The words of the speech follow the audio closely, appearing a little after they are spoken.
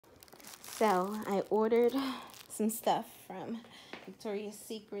So I ordered some stuff from Victoria's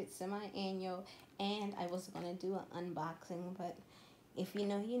Secret semi-annual, and I was going to do an unboxing, but if you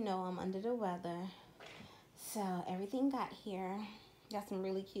know, you know, I'm under the weather. So everything got here. Got some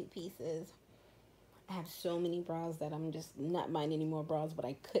really cute pieces. I have so many bras that I'm just not buying any more bras, but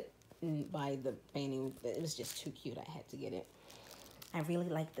I couldn't buy the panty. It was just too cute. I had to get it. I really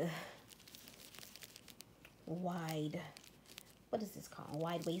like the wide, what is this called?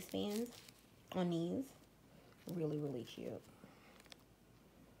 Wide waistbands on these. Really, really cute.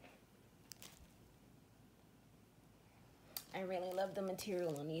 I really love the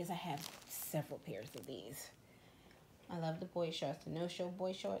material on these. I have several pairs of these. I love the boy shorts, the no-show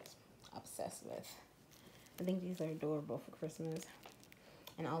boy shorts. Obsessed with. I think these are adorable for Christmas.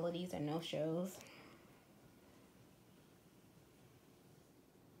 And all of these are no-shows.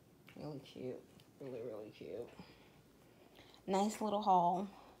 Really cute. Really, really cute. Nice little haul.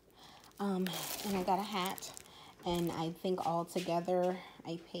 And I got a hat. And I think all together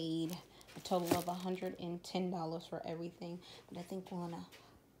I paid a total of $110 for everything. But I think we're gonna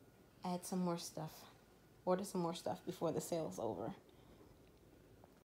add some more stuff. Order some more stuff before the sale's over.